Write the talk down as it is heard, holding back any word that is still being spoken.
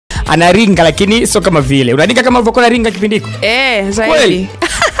anaringa lakini sio kama vile. Unaringa kama ulivyokuwa unaringa kipindi hiko? Zaidi.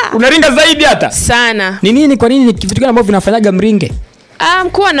 Unaringa zaidi hata? Sana. Ni nini, kwa nini, vitu gani ambavyo vinafanyaga mringe?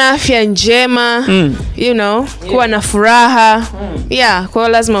 Kuwa na afya njema, you know, kuwa na furaha. Yeah, kwa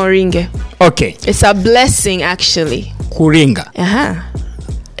lazima uringe. Okay. It's a blessing actually. Kuringa. Aha.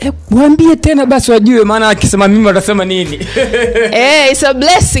 Mwambie tena basi wajue, maana akisema mimi watasema nini? It's a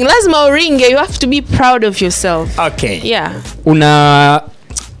blessing. Lazima uringe. You have to be proud of yourself. Okay. Yeah.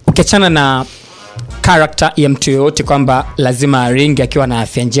 Ukiachana na character ya mtu yote kwamba lazima aringe akiwa na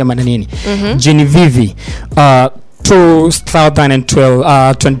afya njema na nini. Genevieve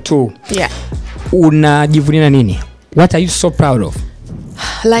 2022. Yeah. Unajivunia nini? What are you so proud of?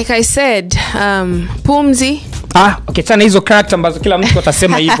 Like I said, pumzi. Okay, sana hizo character ambazo kila mtu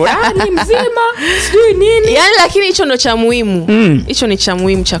atasema hivyo. Ni mzima, sijui nini. Yaani lakini hicho ndo cha muhimu. Hicho ni cha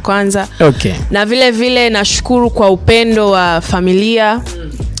muhimu cha kwanza. Okay. Na vile vile nashukuru kwa upendo wa familia.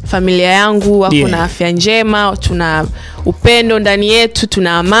 Familia yangu wako na afya njema, tuna upendo ndani yetu,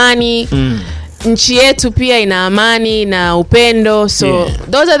 tuna amani. Nchi yetu pia ina amani na upendo. So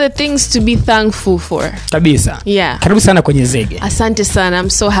those are the things to be thankful for. Kabisa. Yeah. Karibu sana kwenye Zege. Asante sana. I'm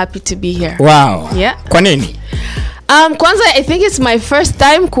so happy to be here. Wow. Yeah. Kwa nini? Kwanza I think it's my first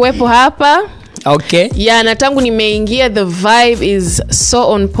time kuwepo hapa. Okay. Yeah, na tangu nimeingia the vibe is so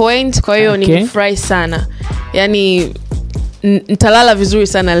on point. Kwa hiyo nimefurahi sana. Yaani nitalala vizuri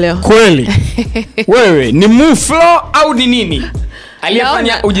sana leo. Kweli? Wewe ni muflo au ni nini?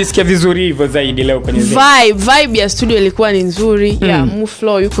 Aliyefanya ujisikia vizuri hivyo zaidi leo kwenye vibe ya studio ilikuwa ni nzuri. Yeah,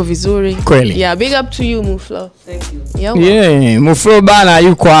 Muflo yuko vizuri. Kweli. Yeah, big up to you Muflo. Thank you. Muflo bana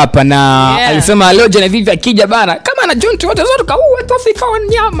yuko hapa na alisema leo Genevieve akija bana kama na John wote zote kaua tofika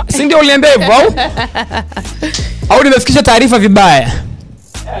wanyama. Si ndio uliambia hivyo au? Au nimefikisha taarifa vibaya?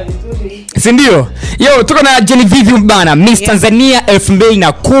 Si ndio? Tuko na Genevieve bana, Miss Tanzania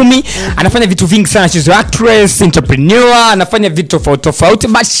 2010. Anafanya vitu vingi sana. She's an actress, entrepreneur, anafanya vitu tofauti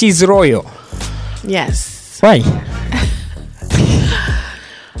but she's royal. Yes. Why?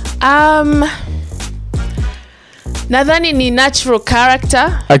 Nadhani ni natural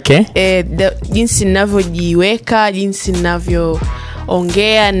character. Okay. Jinsi ninavyojiweka, jinsi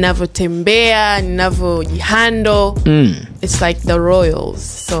ninavyoongea, ninavyotembea, ninavyojihandle. It's like the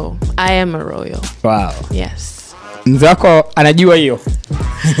royals. So I am a royal. Wow. Yes. Mzee wako anajua hiyo?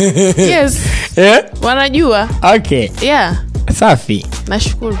 Yes. Wanajua. Okay. Yeah. Safi.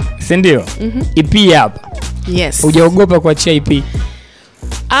 Nashukuru. Si ndio? EP hapa. Yes. Hujaogopa kuachia EP?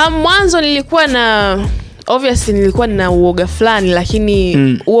 Mwanzo nilikuwa na uoga fulani, lakini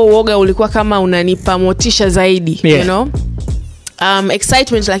huo uoga ulikuwa kama unanipa motisha zaidi, you know.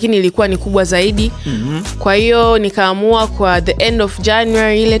 Excitement lakini ilikuwa ni kubwa zaidi. Kwa hiyo nikaamua kwa the end of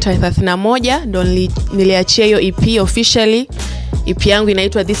January ile tarehe 31 ndo niliachia hiyo EP officially. EP yangu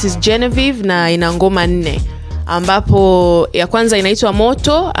inaitwa This is Genevieve na ina ngoma 4, ambapo ya kwanza inaitwa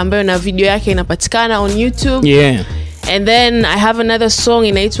Moto ambayo na video yake inapatikana on YouTube. Yeah. And then I have another song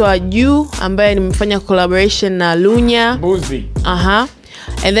inaitwa Juu ambayo nimefanya collaboration na Lunya. Buzi.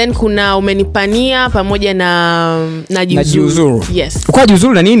 And then kuna Umenipania pamoja na Juzuru. Yes. Kwa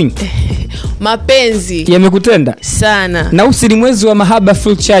Juzuru na nini? Mapenzi. Yamekutenda sana. Na usiri mwezi wa mahaba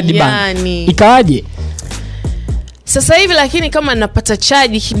full charge bana. Ikawaje? Sasa hivi lakini kama napata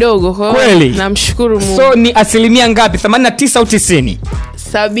charge kidogo kwa namshukuru Mungu. So ni asilimia ngapi? 89 au 90?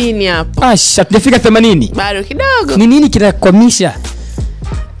 70 hapa. Tujafika 80. Bado kidogo. Ni nini kinakwamisha?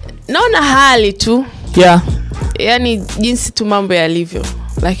 Naona hali tu. Yeah. Yaani jinsi tu mambo yalivyo.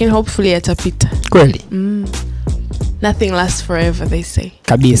 Lakini hopefully yatapita. Kweli. Nothing lasts forever, they say.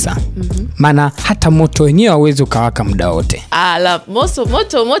 Kabisa. Maana hata moto wenyewe hauwezi ukawaka muda wote.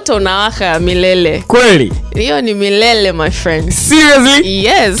 Moto unawaka milele. Kweli? Hiyo ni milele, my friend. Seriously?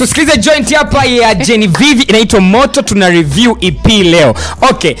 Yes. Tusikilize joint hapa ya Genevieve inaitwa Moto, tuna review EP leo.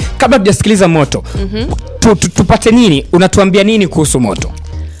 Okay, kabla tujasikiliza Moto, tupate nini? Unatuambia nini kuhusu Moto?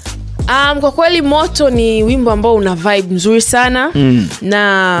 Kwa kweli Moto ni wimbo ambao una vibe nzuri sana.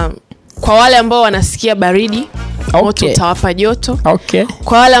 Na kwa wale ambao wanasikia baridi, Moto utawapa joto.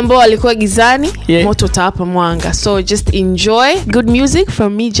 Kwa wale ambao walikuwa gizani, Moto utawapa mwanga. So just enjoy good music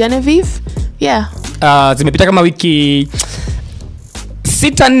from me, Genevieve. Yeah. Zimepita kama wiki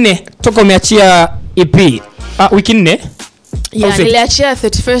 6-4 toka umeachia EP. Wiki 4? Yeah, niliachia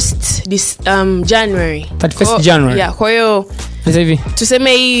 31st January. 31st January. Yeah, kwa hiyo sasa hivi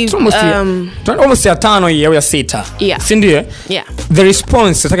tuseme hii almost ya 5 hii au ya 6. Yeah. Si ndio? Yeah. The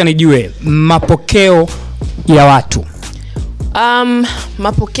response nataka nijue mapokeo ya watu.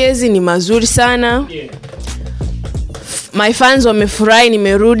 Mapokezi ni mazuri sana. My fans wamefurahi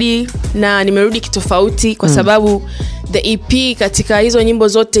nimerudi, na nimerudi kitofauti kwa sababu the EP katika hizo nyimbo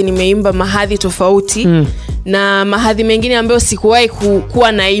zote nimeimba mahadhi tofauti na mahadhi mengine ambayo sikuwahi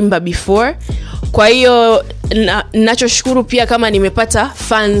kuwa naimba before. Kwa hiyo ninachoshukuru pia kama nimepata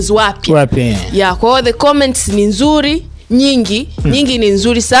fans wapya. Yeah, kwa hiyo the comments ni nzuri, nyingi ni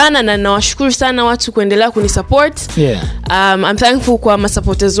nzuri sana na nawashukuru sana watu kuendelea kunisupport. I'm thankful kwa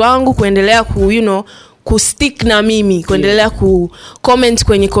supporters wangu kuendelea kustick na mimi, kuendelea ku-comment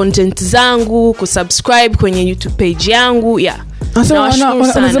kwenye content zangu, kusubscribe kwenye YouTube page yangu.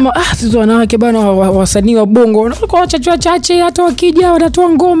 Anasema sisi wanawake bana wasanii wa bongo kwa wachache hata wakija wanatoa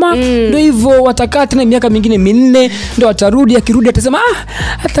ngoma ndio hivyo watakaa tena miaka mingine 4 ndio watarudi, akirudi atasema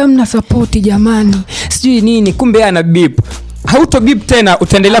hata mna support jamani sijui nini, kumbe ana beep. Hauto beep tena,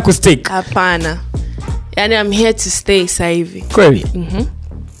 utaendelea kustick? Hapana, yani I'm here to stay sasa hivi. Kweli?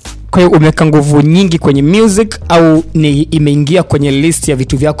 Kwa hiyo umeweka nguvu nyingi kwenye music au ni imeingia kwenye list ya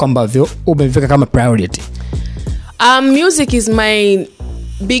vitu vyako ambavyo umeviweka kama priority? Music is my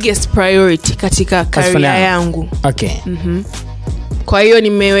biggest priority katika career yangu. Okay. Kwa hiyo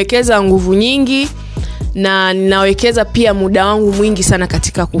nimewekeza nguvu nyingi na ninawekeza pia muda wangu mwingi sana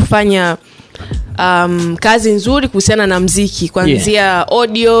katika kufanya kazi nzuri kuhusiana na muziki, kuanzia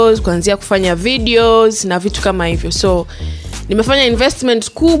audios, kuanzia kufanya videos na vitu kama hivyo. So nimefanya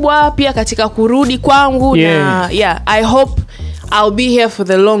investment kubwa pia katika kurudi kwangu na I hope I'll be here for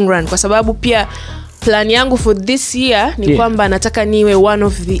the long run, kwa sababu pia plan yangu for this year ni kwamba nataka niwe one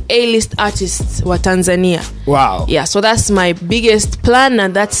of the A-list artists wa Tanzania. Wow. Yeah, so that's my biggest plan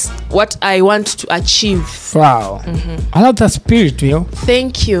and that's what I want to achieve. Wow. I love that spirit, yo.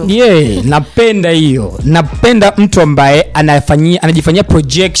 Thank you. Napenda hiyo. Napenda mtu ambaye anajifanyia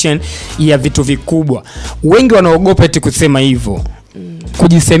projection ya vitu vikubwa. Wengi wanaogopa eti kusema hivyo.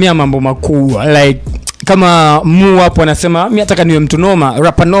 Kujisemea mambo makubwa like kama Mu hapo anasema mimi nataka niwe mtu noma,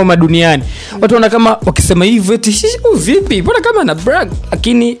 rapper noma duniani. Watu wana kama wakisema hivyo eti vipi? Mbona kama na brag?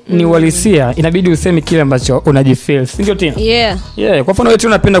 Lakini ni uhalisia. Inabidi useme kile ambacho unajifeel. Si ndio tena? Yeah. Kwa mfano wewe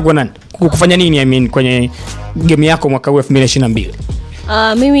unapenda kuwa nani? Kufanya nini kwenye game yako mwaka huu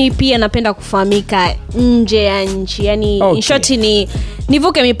 2022? Mimi pia napenda kufahamika nje ya nchi. Yaani in short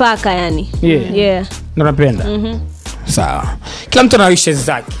nivuke mipaka yani. Yeah. Napenda. Sawa. Kila mtu ana wishes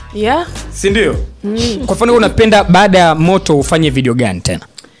zake. Si ndio? Kwa mfano unapenda baada ya Moto ufanye video gani tena?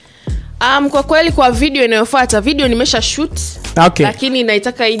 Kwa kweli kwa video inayofuata, video nimesha shoot. Lakini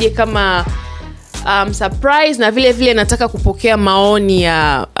naitaka ije kama surprise na vile vile nataka kupokea maoni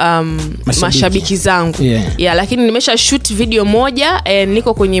ya mashabiki zangu. Lakini nimesha shoot video moja and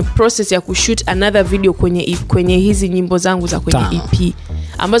niko kwenye process ya kushoot another video kwenye hizi nyimbo zangu za kwenye EP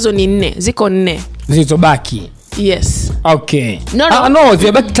ambazo ni 4, ziko 4 zilizobaki. Yes. Okay. No,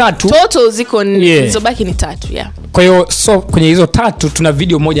 zibaki 3. Total ziko 4, zilizobaki ni 3, Kwa hiyo kwenye hizo 3 tuna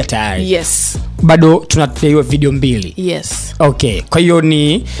video moja tayari. Yes. Bado tunataiwa video 2. Yes. Okay. Kwa hiyo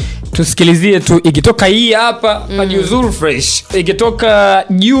ni tusikilizie tu, ikitoka hii hapa Majuzuru fresh, ikitoka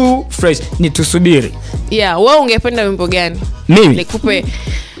juu fresh, ni tusubiri. Wewe ungependa wimbo gani? Mimi nikupe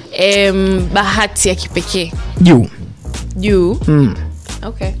bahati ya kipekee. Juu.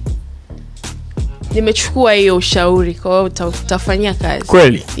 Okay. Nimechukua hiyo ushauri, kwa hiyo utafanyia kazi.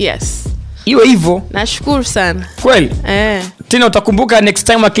 Kweli? Yes. Iwe hivyo. Nashukuru sana. Kweli? Tena utakumbuka next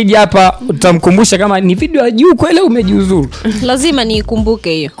time akija hapa utamkumbusha kama ni video ya juu kweli umejiuzuru. Lazima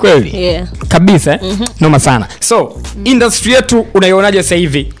nikumbuke hiyo. Kweli? Kabisa. Noma sana. So, industry yetu unaionaje sasa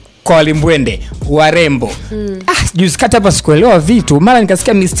hivi kwa walimbwende, warembo? Juzi kata hapa sikuelewa vitu. Mara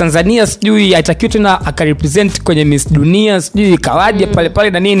nikasikia Miss Tanzania sijui atakiwa tena akarepresent kwenye Miss Dunia sijui kawaje pale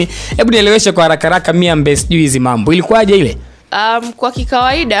na nini. Hebu nieleweshe kwa haraka mimi ambaye sijui hizi mambo. Ilikuwaje ile? Kwa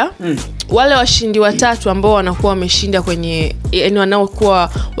kikawaida wale washindi watatu ambao wanakuwa wameshinda kwenye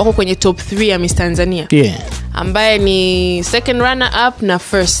wanaokuwa wako kwenye top 3 ya Miss Tanzania. Ambaye ni second runner up na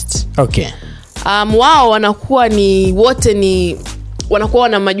first. Wao wanakuwa ni wote wanakuwa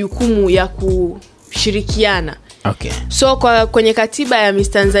na majukumu ya kushirikiana. So kwenye katiba ya Miss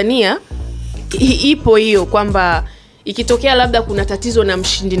Tanzania ipo hiyo kwamba ikitokea labda kuna tatizo na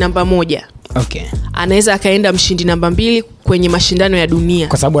mshindi namba 1, anaweza akaenda mshindi namba 2 kwenye mashindano ya dunia,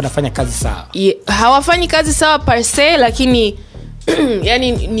 kwa sababu wanafanya kazi sawa. Hawafanyi kazi sawa per se, lakini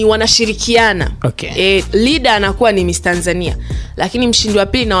yani ni wanashirikiana. Leader anakuwa ni Miss Tanzania, lakini mshindi wa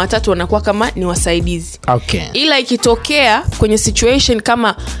 2 na wa 3 wanakuwa kama ni wasaidizi. Ila ikitokea kwenye situation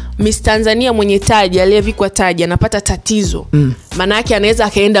kama Miss Tanzania mwenye taji aliyevikwa taji anapata tatizo, maana yake anaweza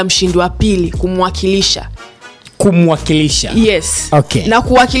akaenda mshindi wa 2 kumwakilisha. Yes. Na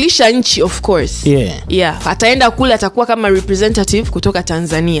kuwakilisha nchi of course. Ataenda kule atakuwa kama representative kutoka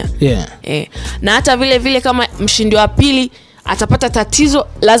Tanzania. Na hata vile vile kama mshindi wa 2 atapata tatizo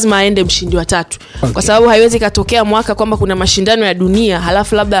lazima aende mshindi wa 3. Kwa sababu haiwezi katokea mwaka kwamba kuna mashindano ya dunia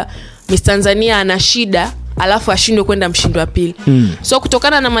halafu labda Miss Tanzania ana shida halafu ashindwe kwenda mshindi wa 2. So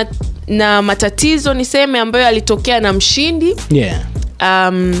kutokana na matatizo niseme ambayo yalitokea na mshindi,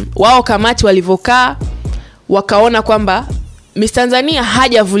 wao kamati walivokaa wakaona kwamba Miss Tanzania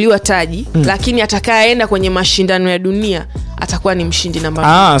hajavuliwa taji, lakini atakayeenda kwenye mashindano ya dunia atakuwa ni mshindi namba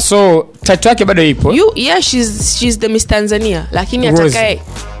 1. So title yake bado ipo. She's the Miss Tanzania, lakini atakaye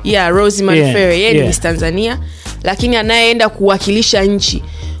Rosie Manfere yeye ni Miss Tanzania, lakini anayeenda kuwakilisha nchi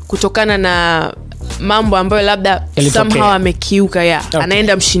kutokana na mambo ambayo labda somehow amekiuka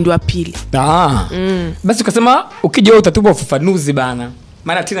anaenda mshindi wa 2. Basi ukasema ukija utatupa ufafanuzi bana.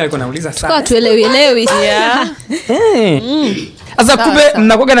 Maana Tina alikuwa anauliza sana. Kwa tuelewi. Sasa kumbe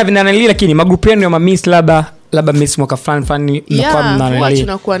mnakuwa na vinanali, lakini magrupu yenu ya mamiss labda miss mwaka fulani mnakuwa mnanali.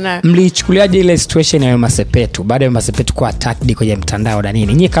 Mlichukuliaje ile situation ya Wema Sepetu baada ya Wema Sepetu kuwa attacked kwenye mtandao na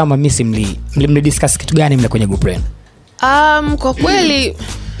nini? Nyinyi kama miss mlidiscuss kitu gani mle kwenye group yenu? Kwa kweli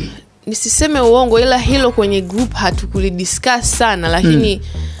nisiseme uongo, ila hilo kwenye group hatukulidiscuss sana, lakini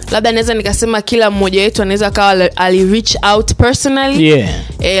labda naweza nikasema kila mmoja wetu anaweza kawa ali reach out personally.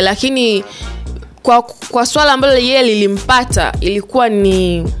 Lakini kwa swala ambalo yeye lilimpata ilikuwa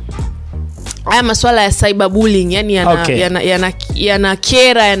ni haya masuala ya cyberbullying, yani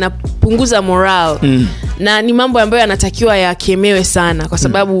yanakera, yanapunguza morale. Na ni mambo ambayo yanatakiwa yakemewe sana, kwa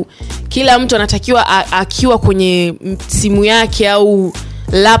sababu kila mtu anatakiwa akiwa kwenye simu yake au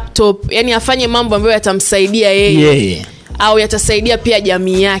laptop, yani afanye mambo ambayo yatamsaidia yeye au yatasaidia pia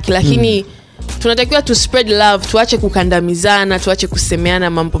jamii yake, lakini tunatakiwa to spread love, tuache kukandamizana, tuache kusemeana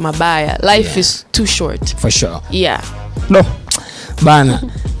mambo mabaya. Life is too short. For sure. No. Bana,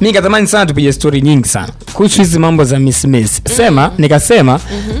 mimi natamani sana tupige story nyingi sana kuhusu hizi mambo za Miss. Nikasema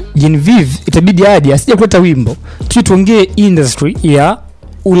Genevieve itabidi aje asije kuleta wimbo. Tuongee industry ya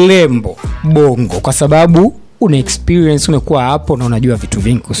ulembo Bongo, kwa sababu una experience, unakuwa hapo na unajua vitu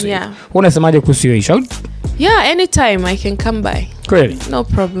vingi kuhusu. Unasemaje kuhusu hiyo issue? Anytime I can come by. Kweli? No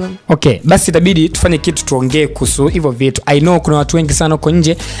problem. Okay, basi itabidi tufanye kitu tuongee kuhusu hivyo vitu. I know kuna watu wengi sana huko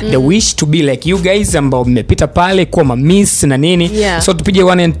nje they wish to be like you guys ambao mmepita pale kwa mamiss na nini. So tupige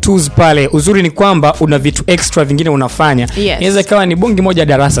 1 and 2s pale. Uzuri ni kwamba una vitu extra vingine unafanya. Inaweza kawa ni bongi moja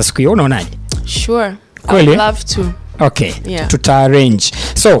darasa siku hiyo, unaonaje? Sure. Kweli? I'd love to. Okay, tuta arrange.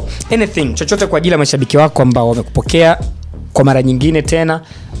 So, anything, chochote kwa ajili ya mashabiki wako ambao wamekupokea kwa mara nyingine tena,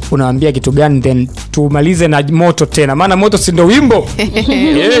 unawaambia kitu gani, then tumalize na moto tena, maana moto si ndio wimbo.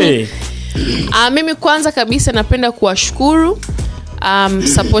 Mimi kwanza kabisa napenda kuwashukuru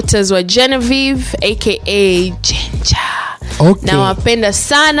supporters wa Genevieve aka Jenja. Nawapenda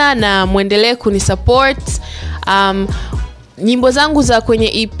sana na muendelee kunisupport. Nyimbo zangu za kwenye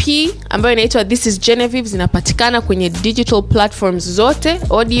EP ambayo inaitwa This is Genevieve zinapatikana kwenye digital platforms zote,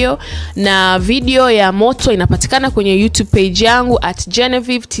 audio na video ya Moto inapatikana kwenye YouTube page yangu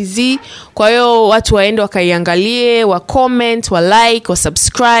 @GenevieveTZ. Kwa hiyo watu waende wakaiangalie, wa comment, wa like, wa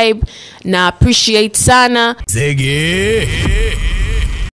subscribe, na appreciate sana. Zege.